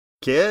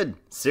Kid,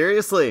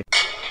 seriously.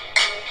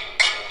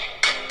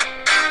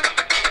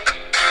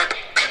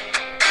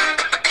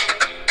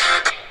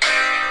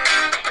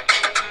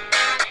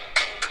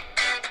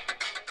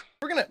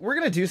 We're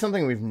gonna do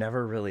something we've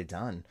never really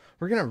done.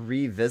 We're gonna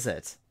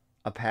revisit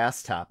a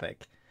past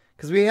topic.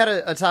 Because we had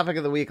a topic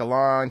of the week a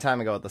long time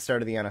ago at the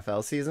start of the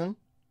NFL season.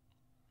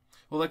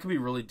 Well, that could be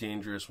really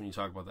dangerous when you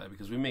talk about that,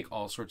 because we make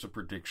all sorts of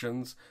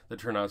predictions that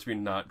turn out to be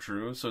not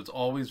true. So it's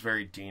always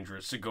very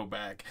dangerous to go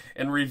back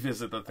and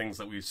revisit the things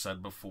that we've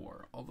said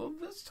before. Although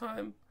this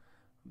time,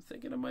 I'm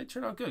thinking it might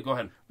turn out good. Go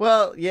ahead.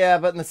 Well, yeah,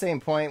 but in the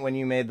same point, when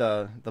you made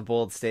the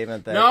bold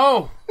statement that...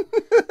 No!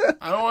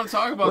 I don't want to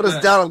talk about what that. What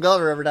has Donald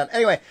Glover ever done?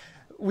 Anyway...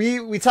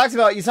 You talked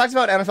about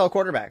NFL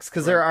quarterbacks,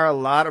 because there are a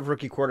lot of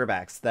rookie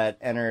quarterbacks that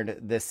entered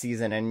this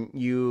season, and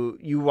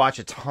you watch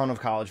a ton of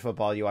college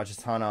football, you watch a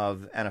ton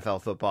of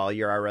NFL football,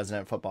 you're our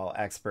resident football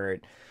expert.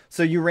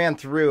 So you ran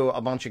through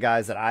a bunch of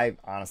guys that I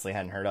honestly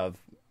hadn't heard of.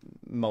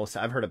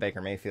 I've heard of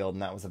Baker Mayfield,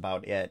 and that was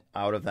about it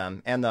out of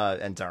them, and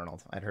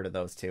Darnold. I'd heard of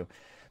those two.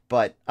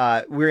 But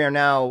we are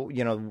now,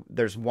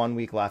 there's 1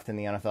 week left in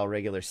the NFL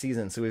regular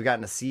season, so we've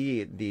gotten to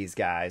see these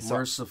guys.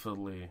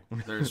 Mercifully,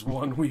 there's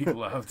 1 week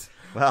left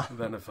of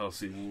the NFL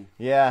season.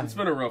 Yeah. It's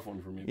been a rough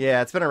one for me.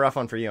 Yeah, it's been a rough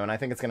one for you, and I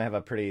think it's going to have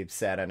a pretty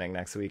sad ending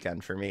next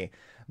weekend for me.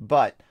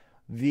 But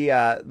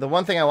the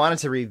one thing I wanted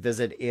to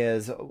revisit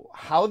is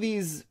how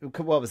these,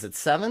 what was it,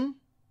 7?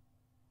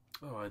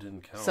 Oh, I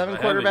didn't count. 7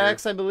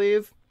 quarterbacks, I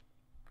believe.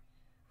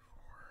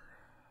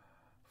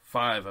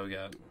 5 I've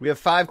got. We have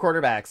 5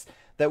 quarterbacks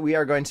that we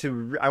are going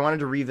to, I wanted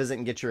to revisit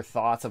and get your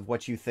thoughts of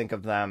what you think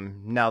of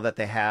them now that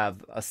they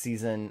have a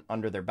season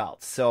under their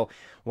belts. So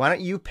why don't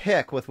you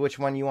pick with which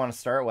one you want to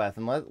start with,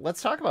 and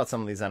let's talk about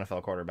some of these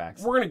NFL quarterbacks.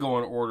 We're going to go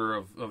in order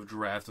of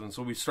draft, and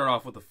so we start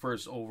off with the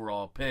first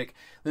overall pick.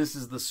 This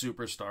is the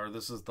superstar.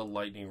 This is the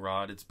lightning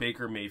rod. It's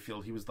Baker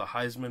Mayfield. He was the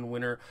Heisman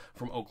winner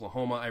from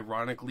Oklahoma.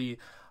 Ironically,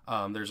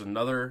 there's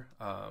another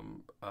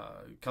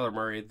Kyler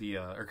Murray,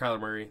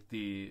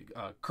 the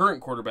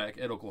current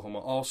quarterback at Oklahoma,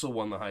 also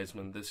won the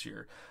Heisman this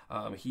year.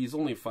 He's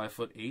only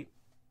 5'8"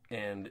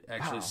 and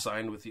actually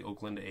signed with the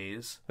Oakland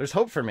A's. There's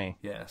hope for me.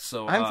 Yeah,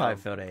 so I'm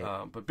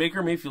 5'8", but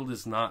Baker Mayfield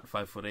is not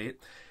 5'8".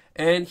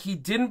 And he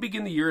didn't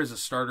begin the year as a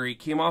starter. He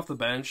came off the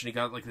bench and he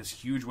got like this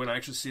huge win. I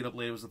actually stayed up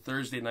late. It was a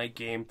Thursday night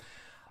game.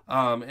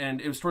 And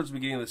it was towards the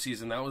beginning of the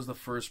season. That was the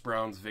first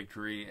Browns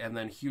victory. And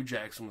then Hugh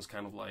Jackson was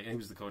kind of like, he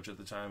was the coach at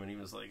the time, and he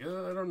was like,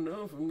 I don't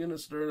know if I'm going to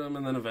start him.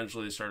 And then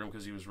eventually they started him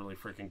because he was really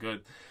freaking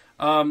good.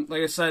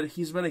 Like I said,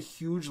 he's been a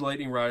huge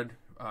lightning rod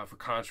for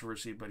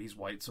controversy, but he's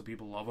white, so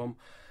people love him.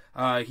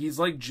 He's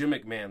like Jim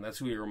McMahon. That's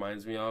who he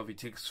reminds me of. He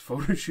takes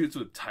photo shoots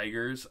with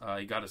tigers.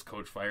 He got his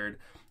coach fired.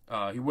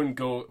 He wouldn't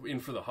go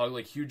in for the hug.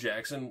 Like Hugh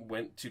Jackson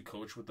went to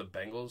coach with the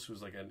Bengals,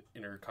 who's like an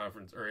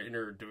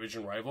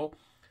inter-division rival.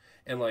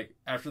 And like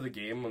after the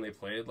game when they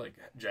played, like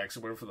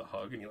Jackson went for the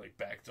hug and he like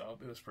backed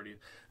up. It was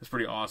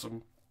pretty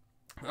awesome.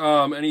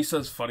 And he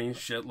says funny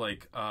shit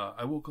like,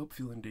 "I woke up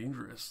feeling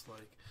dangerous."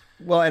 Like,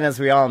 well, and as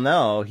we all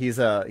know, he was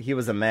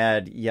a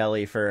mad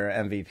Yelly for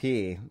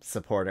MVP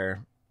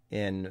supporter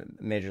in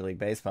Major League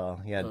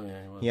Baseball. He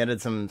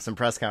had some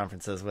press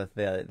conferences with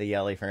the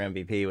Yelly for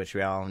MVP, which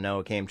we all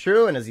know came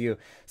true. And as you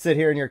sit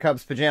here in your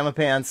Cubs pajama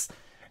pants,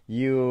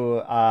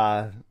 you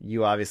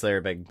obviously are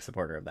a big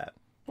supporter of that.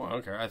 Well, I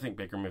don't care. I think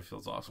Baker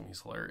Mayfield's awesome.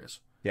 He's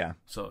hilarious. Yeah.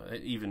 So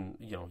even,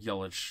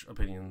 Yelich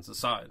opinions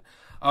aside.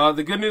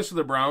 The good news for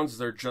the Browns is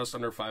they're just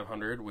under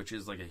 500, which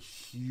is like a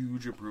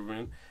huge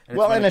improvement.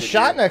 And a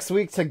shot next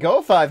week to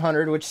go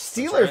 500, which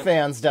Steeler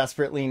fans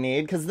desperately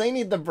need because they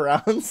need the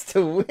Browns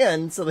to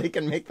win so they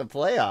can make the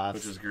playoffs.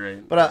 Which is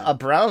great. But a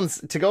Browns,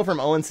 to go from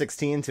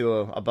 0-16 to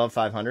above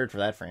 500 for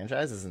that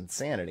franchise is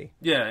insanity.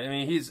 Yeah, I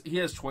mean, he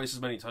has twice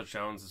as many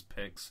touchdowns as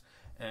picks,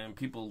 and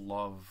people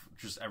love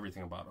just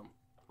everything about him.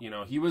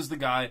 He was the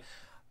guy.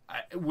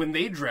 When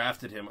they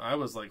drafted him, I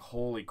was like,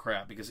 holy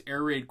crap, because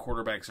air raid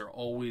quarterbacks are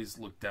always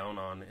looked down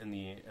on in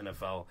the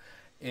NFL.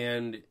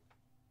 And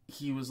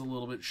he was a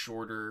little bit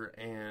shorter.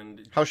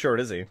 And how short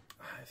is he?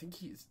 I think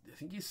he's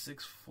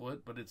 6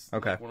 foot, but it's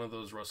okay. Like one of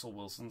those Russell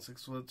Wilson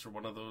 6 foot or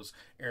one of those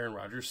Aaron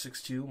Rodgers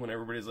 6'2", when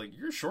everybody's like,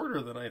 you're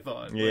shorter than I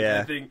thought.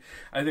 Yeah. Like,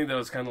 I think that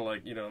was kind of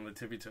like, on the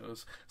tippy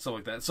toes, stuff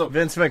like that. So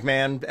Vince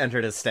McMahon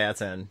entered his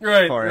stats in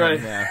for him.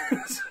 Right. Yeah.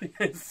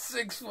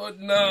 6'9",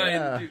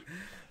 yeah. dude.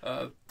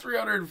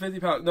 350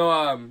 pounds.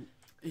 No,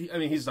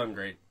 he's done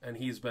great, and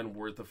he's been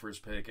worth the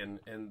first pick, and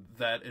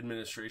that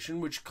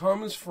administration, which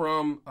comes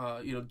from,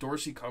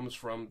 Dorsey comes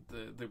from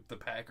the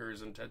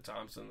Packers and Ted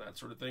Thompson, that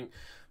sort of thing.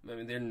 I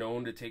mean, they're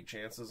known to take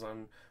chances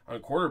on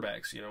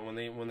quarterbacks.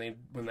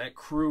 When that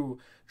crew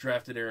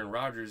drafted Aaron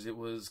Rodgers, it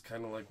was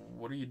kind of like,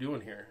 what are you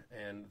doing here?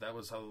 And that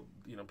was how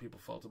people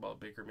felt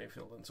about Baker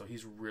Mayfield, and so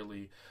he's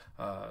really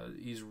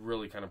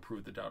kind of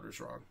proved the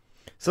doubters wrong.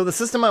 So the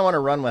system I want to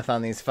run with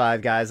on these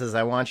 5 guys is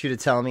I want you to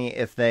tell me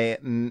if they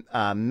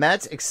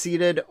met,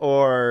 exceeded,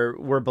 or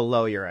were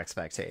below your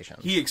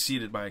expectations. He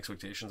exceeded my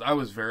expectations. I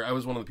was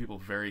one of the people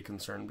very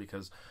concerned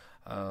because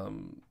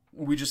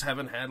we just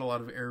haven't had a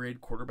lot of air raid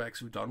quarterbacks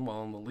who've done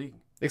well in the league.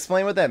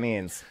 Explain what that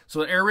means.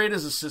 So air raid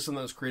is a system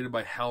that was created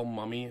by Hal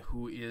Mumme,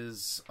 who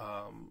is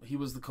he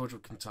was the coach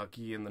of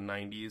Kentucky in the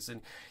 90s,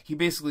 and he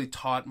basically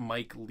taught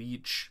Mike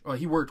Leach,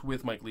 he worked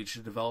with Mike Leach to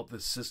develop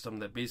this system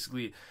that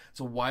basically, it's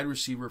a wide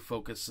receiver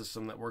focused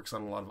system that works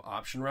on a lot of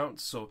option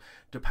routes. So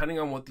depending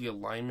on what the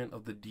alignment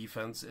of the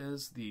defense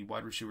is, the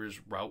wide receiver's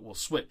route will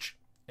switch.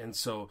 And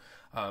so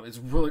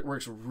it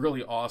works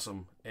really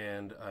awesome,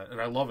 and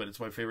I love it. It's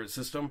my favorite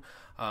system,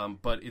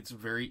 but it's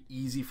very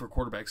easy for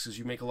quarterbacks because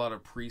you make a lot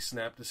of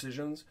pre-snap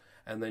decisions,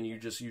 and then you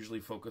just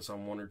usually focus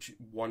on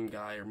one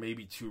guy or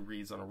maybe two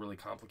reads on a really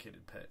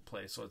complicated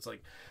play. So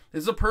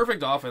it's a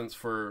perfect offense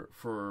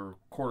for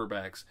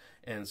quarterbacks,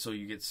 and so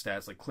you get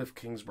stats like Cliff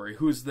Kingsbury,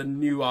 who's the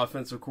new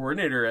offensive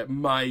coordinator at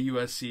my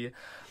USC.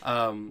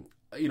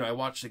 I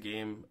watched a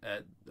game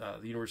at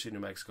the University of New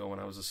Mexico when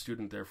I was a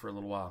student there for a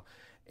little while.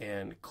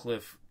 And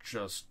Cliff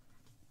just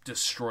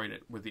destroyed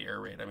it with the air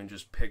raid. I mean,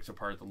 just picked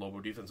apart the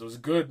Lobo defense. It was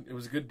good. It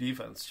was a good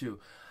defense too.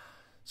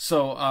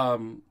 So,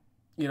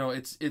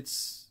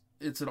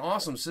 it's an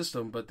awesome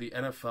system, but the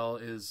NFL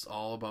is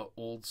all about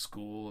old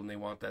school, and they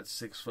want that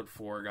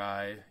 6'4"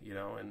 guy,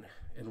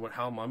 and what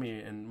Hal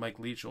Mumme and Mike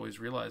Leach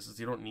always realize is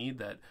you don't need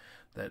that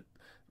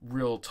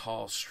real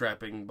tall,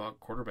 strapping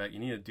buck quarterback. You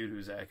need a dude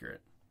who's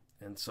accurate.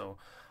 And so,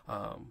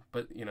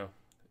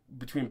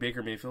 between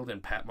Baker Mayfield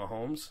and Pat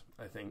Mahomes,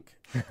 I think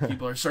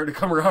people are starting to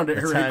come around to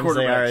air raid quarterbacks.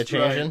 They are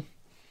changing. Right?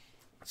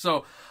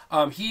 So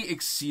he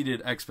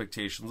exceeded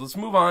expectations. Let's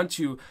move on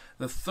to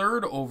the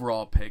third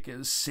overall pick. It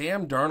is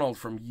Sam Darnold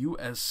from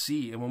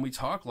USC. And when we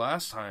talked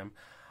last time,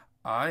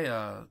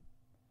 I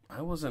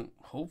wasn't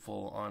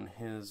hopeful on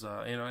his,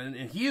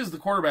 and he is the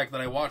quarterback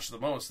that I watched the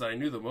most, that I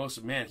knew the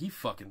most. Man, he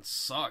fucking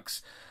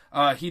sucks.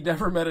 He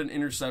never met an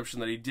interception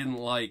that he didn't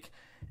like.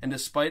 And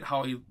despite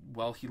how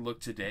he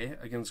looked today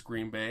against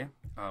Green Bay,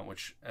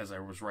 which, as I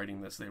was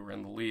writing this, they were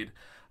in the lead,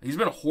 he's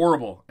been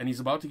horrible, and he's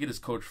about to get his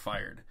coach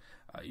fired.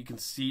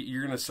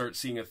 You're going to start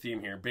seeing a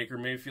theme here. Baker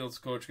Mayfield's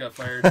coach got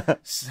fired.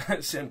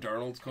 Sam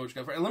Darnold's coach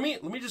got fired. And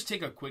let me just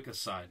take a quick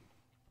aside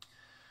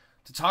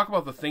to talk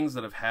about the things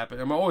that have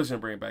happened. I'm always going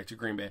to bring it back to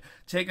Green Bay.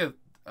 Take a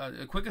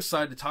quick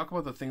aside to talk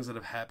about the things that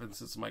have happened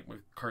since Mike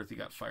McCarthy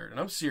got fired. And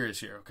I'm serious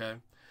here, okay?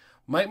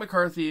 Mike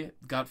McCarthy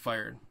got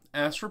fired,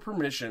 asked for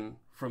permission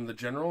from the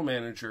general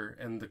manager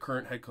and the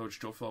current head coach,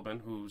 Joe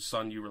Philbin, whose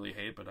son you really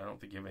hate, but I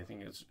don't think you have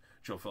anything against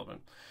Joe Philbin.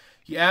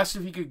 He asked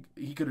if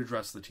he could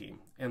address the team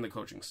and the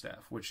coaching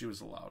staff, which he was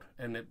allowed.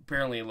 And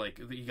apparently,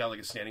 he got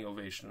a standing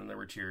ovation, and there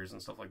were tears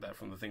and stuff like that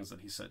from the things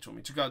that he said to him.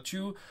 He took out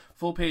 2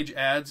 full-page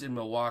ads in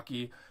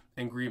Milwaukee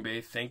and Green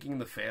Bay, thanking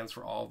the fans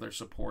for all of their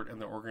support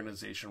and the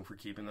organization for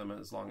keeping them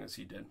as long as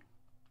he did.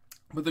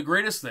 But the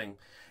greatest thing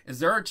is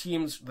there are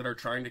teams that are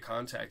trying to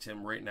contact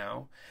him right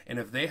now, and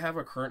if they have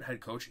a current head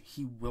coach,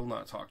 he will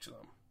not talk to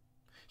them.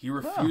 He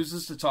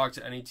refuses to talk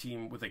to any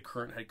team with a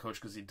current head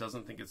coach because he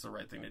doesn't think it's the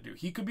right thing to do.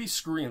 He could be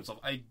screwing himself.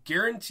 I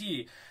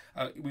guarantee.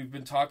 We've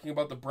been talking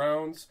about the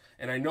Browns,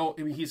 and I know.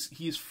 I mean,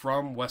 he's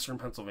from Western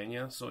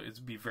Pennsylvania, so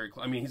it'd be very.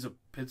 I mean, he's a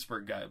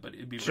Pittsburgh guy, but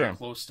it'd be very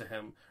close to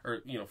him,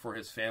 or for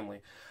his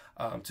family,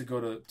 to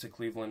go to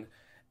Cleveland,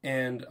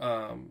 and.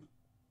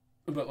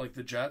 But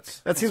the Jets.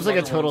 That seems like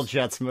a total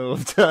Jets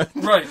move to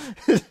right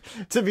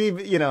to be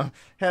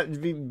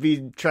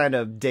be trying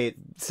to date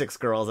 6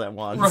 girls at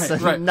once,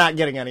 right. Not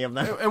getting any of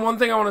them. And one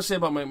thing I want to say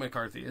about Mike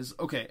McCarthy is,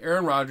 okay,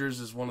 Aaron Rodgers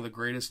is one of the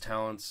greatest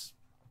talents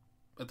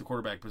at the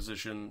quarterback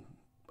position.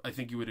 I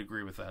think you would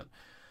agree with that.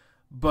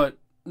 But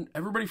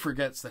everybody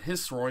forgets that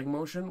his throwing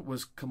motion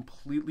was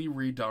completely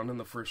redone in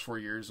the first 4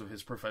 years of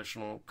his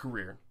professional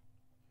career.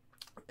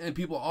 And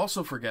people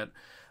also forget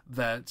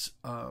that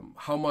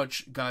how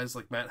much guys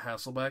like Matt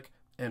Hasselbeck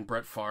and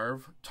Brett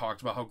Favre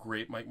talked about how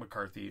great Mike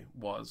McCarthy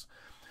was.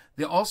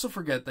 They also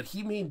forget that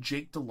he made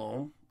Jake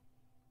Delhomme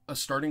a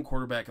starting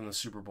quarterback in the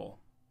Super Bowl.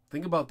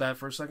 Think about that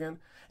for a second.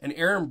 And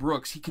Aaron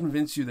Brooks, he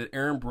convinced you that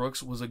Aaron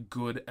Brooks was a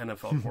good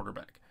NFL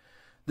quarterback.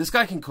 This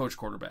guy can coach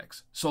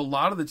quarterbacks. So a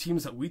lot of the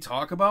teams that we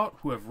talk about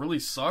who have really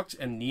sucked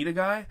and need a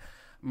guy,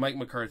 Mike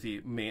McCarthy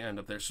may end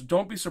up there. So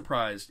don't be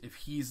surprised if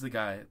he's the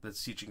guy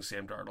that's teaching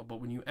Sam Darnold. But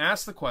when you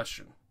ask the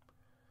question,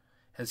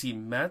 has he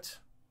met,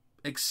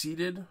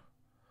 exceeded,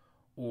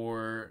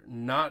 or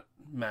not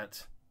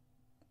met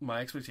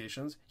my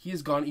expectations? He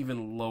has gone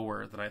even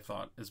lower than I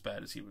thought, as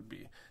bad as he would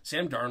be.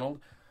 Sam Darnold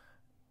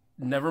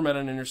never met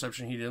an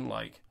interception he didn't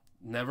like.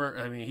 Never.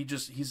 I mean,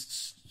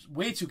 he's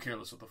way too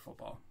careless with the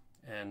football.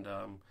 And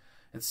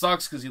it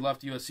sucks because he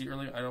left USC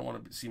early. I don't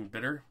want to seem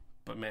bitter,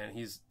 but man,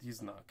 he's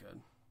not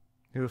good.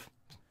 Oof.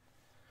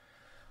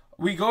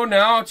 We go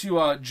now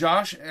to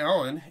Josh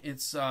Allen.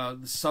 It's the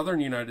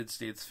southern United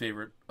States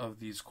favorite of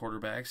these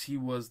quarterbacks. He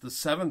was the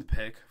 7th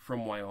pick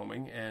from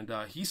Wyoming, and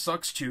he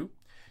sucks too.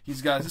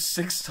 He's got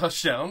 6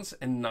 touchdowns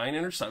and 9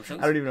 interceptions.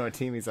 I don't even know what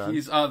team he's on.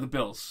 He's the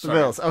Bills. Sorry.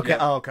 The Bills. Okay. Yeah.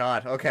 Oh,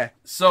 God. Okay.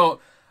 So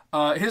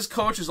his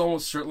coach is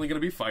almost certainly going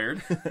to be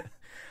fired.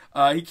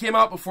 He came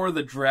out before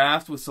the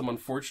draft with some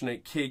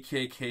unfortunate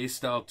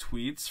KKK-style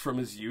tweets from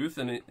his youth,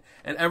 and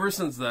ever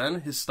since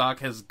then, his stock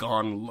has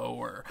gone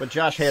lower. But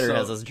Josh Hader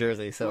has his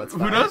jersey, so it's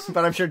fine. Who does?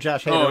 But I'm sure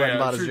Josh Hader went and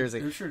bought his jersey.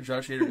 I'm sure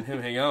Josh Hader and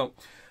him hang out.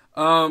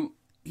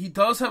 He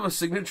does have a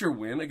signature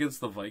win against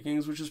the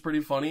Vikings, which is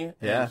pretty funny.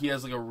 Yeah. And he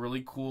has like a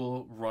really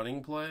cool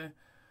running play.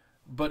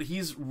 But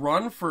he's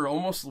run for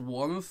almost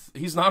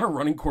he's not a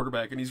running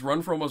quarterback, and he's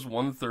run for almost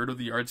 1/3 of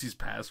the yards he's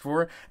passed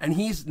for, and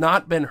he's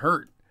not been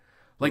hurt.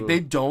 Like, they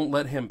don't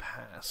let him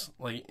pass.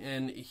 Like,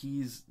 and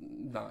he's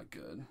not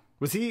good.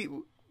 Was he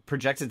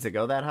projected to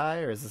go that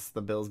high, or is this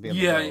the Bills being the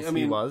Bills? I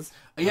mean, he was?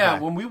 Yeah,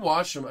 Okay. when we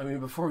watched him, I mean,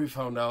 before we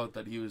found out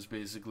that he was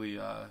basically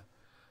a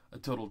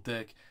total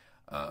dick,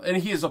 and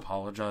he has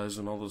apologized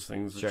and all those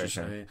things that you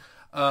say.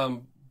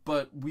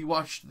 But we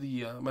watched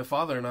my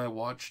father and I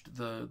watched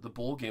the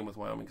bowl game with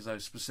Wyoming because I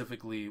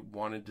specifically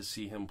wanted to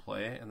see him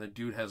play, and the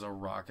dude has a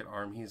rocket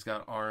arm. He's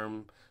got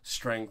arm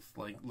strength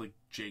like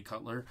Jay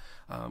Cutler,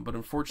 but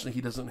unfortunately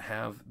he doesn't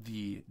have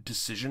the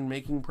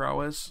decision-making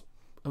prowess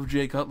of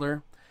Jay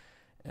Cutler,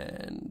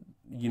 and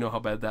you know how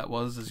bad that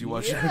was as you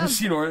watched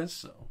NFC North.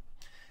 So,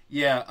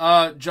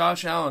 yeah,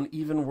 Josh Allen,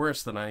 even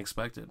worse than I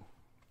expected.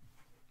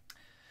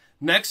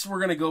 Next, we're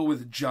going to go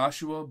with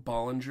Joshua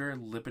Bollinger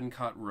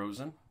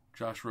Lippincott-Rosen.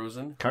 Josh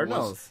Rosen.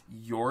 Cardinals.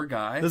 Your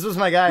guy. This was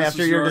my guy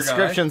after your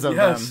descriptions of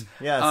them.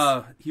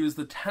 Yes. He was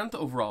the 10th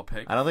overall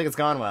pick. I don't think it's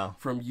gone well.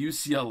 From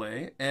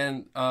UCLA.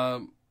 And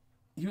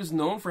he was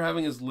known for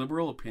having his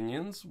liberal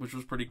opinions, which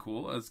was pretty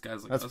cool. As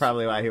guys like That's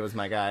probably why he was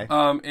my guy.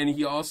 And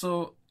he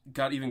also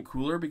got even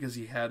cooler because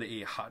he had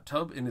a hot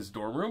tub in his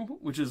dorm room,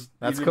 which is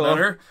even cool.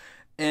 better.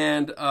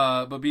 And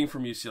but being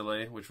from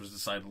UCLA, which was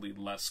decidedly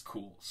less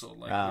cool. So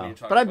like,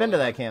 but I've been to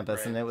that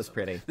campus and it was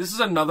pretty. This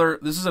is another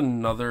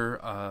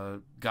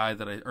guy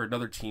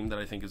another team that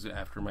I think is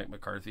after Mike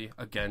McCarthy.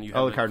 Again, you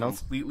have a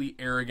completely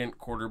arrogant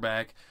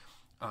quarterback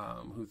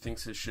who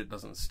thinks his shit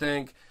doesn't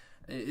stink.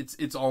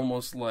 It's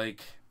almost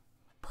like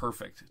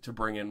perfect to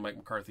bring in Mike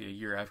McCarthy a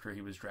year after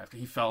he was drafted.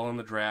 He fell in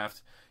the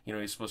draft. You know,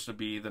 he's supposed to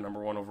be the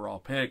number 1 overall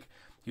pick.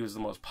 He was the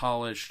most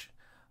polished.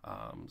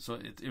 So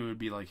it would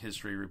be like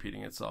history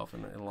repeating itself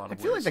in a lot of ways.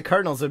 I feel like the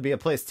Cardinals would be a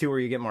place too where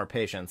you get more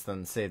patience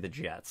than, say, the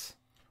Jets.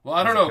 Well,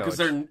 I don't know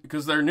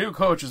because their new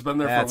coach has been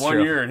there for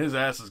 1 year and his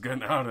ass is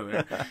getting out of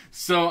there.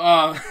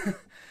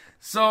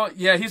 So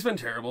yeah, he's been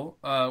terrible.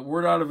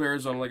 Word out of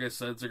Arizona, like I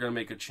said, they're going to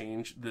make a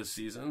change this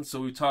season.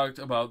 So we talked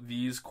about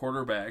these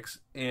quarterbacks,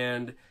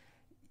 and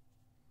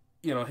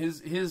you know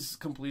his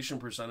completion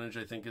percentage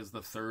I think is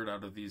the 3rd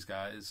out of these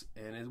guys,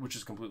 which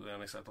is completely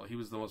unacceptable. He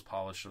was the most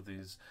polished of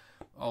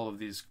all of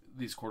these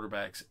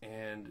quarterbacks,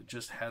 and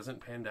just hasn't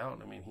panned out.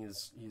 I mean,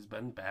 he's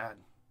been bad.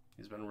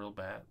 He's been real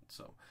bad.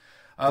 So,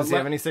 does he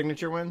have any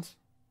signature wins?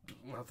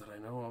 Not that I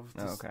know of.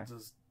 Okay.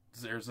 Does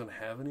Arizona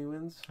have any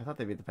wins? I thought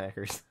they beat the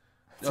Packers.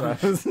 Yeah,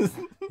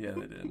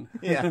 they did.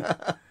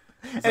 Yeah.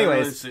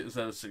 Anyways, is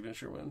that a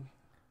signature win?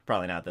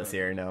 Probably not this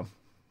year. No.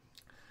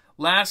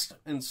 Last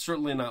and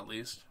certainly not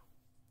least,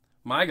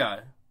 my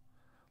guy,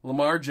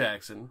 Lamar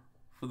Jackson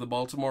for the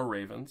Baltimore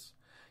Ravens.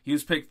 He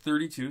was picked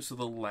 32, so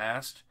the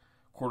last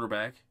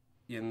quarterback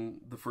in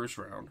the first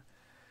round.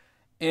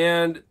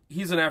 And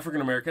he's an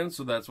African-American,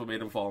 so that's what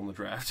made him fall in the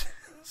draft.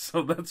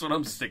 So that's what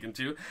I'm sticking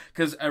to.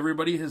 Because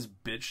everybody has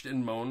bitched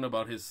and moaned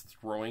about his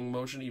throwing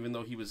motion, even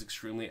though he was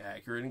extremely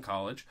accurate in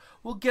college.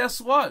 Well,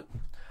 guess what?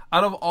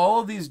 Out of all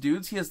of these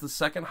dudes, he has the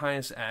 2nd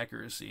highest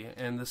accuracy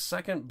and the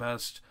 2nd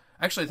best.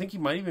 Actually, I think he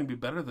might even be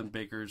better than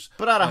Baker's.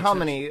 But out of how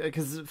many?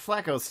 Because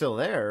Flacco's still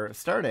there,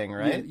 starting,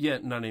 right? Yeah,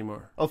 not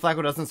anymore. Oh,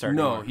 Flacco doesn't start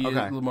anymore.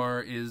 No,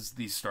 Lamar is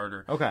the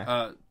starter.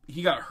 Okay.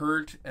 He got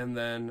hurt, and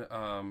then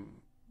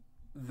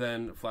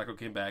Flacco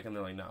came back, and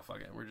they're like, "Nah, fuck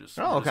it, we're just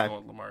going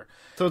with Lamar."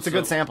 So it's a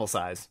good sample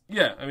size.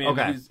 Yeah, I mean,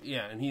 okay.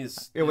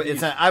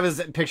 I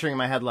was picturing in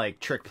my head like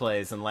trick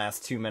plays and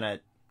last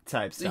 2-minute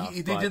type stuff.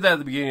 They did that at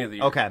the beginning of the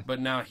year. Okay. But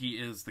now he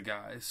is the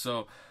guy.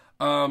 So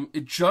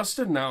it just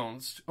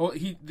announced. Oh,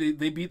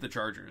 they beat the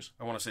Chargers,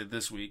 I want to say,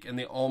 this week, and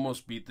they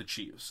almost beat the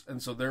Chiefs,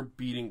 and so they're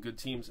beating good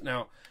teams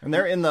now. And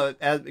they're in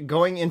the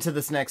going into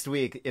this next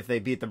week. If they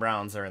beat the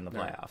Browns, they're in the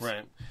playoffs.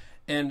 Right.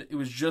 And it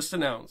was just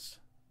announced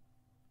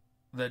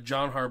that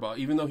John Harbaugh,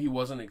 even though he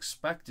wasn't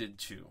expected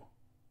to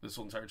this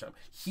whole entire time,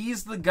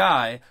 he's the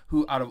guy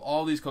who, out of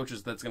all these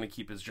coaches, that's going to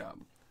keep his job.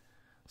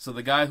 So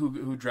the guy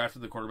who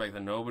drafted the quarterback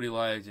that nobody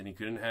liked, and he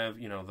couldn't have,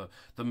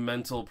 the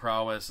mental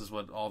prowess is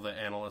what all the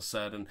analysts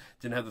said, and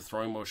didn't have the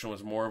throwing motion,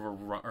 was more of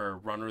a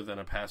runner than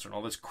a passer, and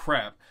all this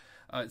crap.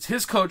 It's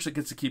his coach that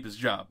gets to keep his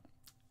job.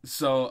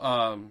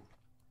 So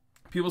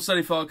people said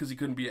he fell because he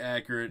couldn't be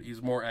accurate.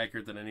 He's more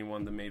accurate than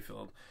anyone than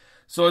Mayfield.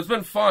 So it's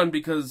been fun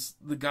because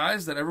the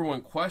guys that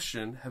everyone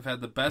questioned have had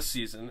the best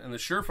season, and the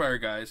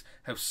surefire guys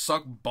have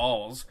sucked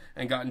balls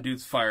and gotten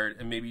dudes fired,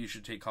 and maybe you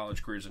should take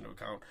college careers into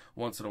account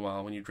once in a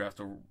while when you draft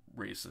a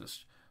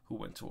racist who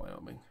went to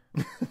Wyoming.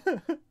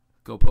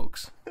 Go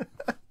Pokes.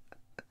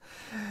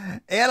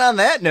 And on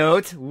that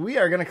note, we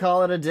are going to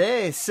call it a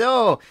day.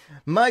 So,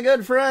 my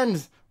good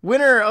friend,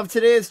 winner of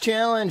today's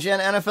challenge and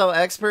NFL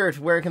expert,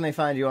 where can they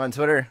find you on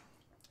Twitter?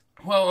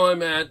 Well,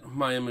 I'm at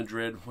Miah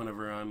Madrid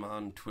whenever I'm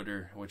on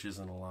Twitter, which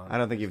isn't a lot. I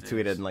don't think you've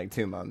tweeted in like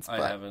 2 months.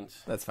 I haven't.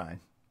 That's fine.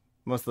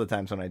 Most of the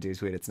times when I do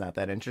tweet, it's not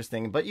that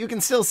interesting, but you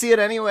can still see it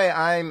anyway.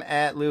 I'm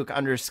at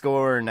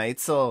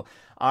Luke_Neitzel.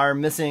 Our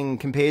missing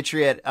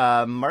compatriot,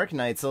 Mark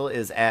Neitzel,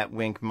 is at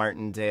Wink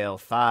Martindale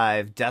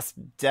 5.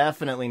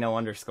 Definitely no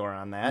underscore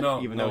on that,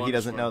 even though he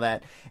doesn't know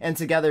that. And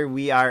together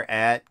we are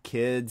at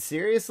Kids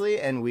Seriously,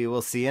 and we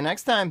will see you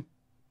next time.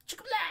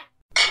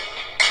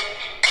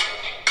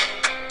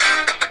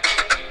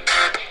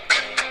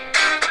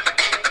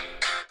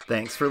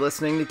 Thanks for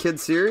listening to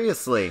Kids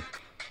Seriously.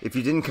 If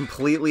you didn't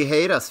completely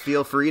hate us,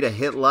 feel free to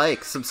hit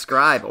like,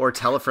 subscribe, or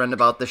tell a friend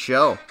about the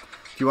show.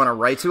 If you want to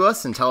write to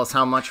us and tell us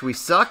how much we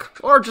suck,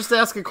 or just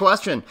ask a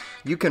question,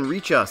 you can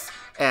reach us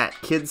at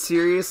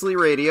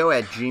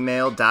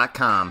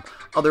kidseriouslyradio@gmail.com.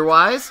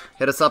 Otherwise,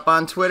 hit us up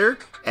on Twitter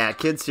at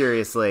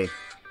kidseriously.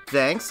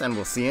 Thanks, and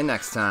we'll see you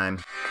next time.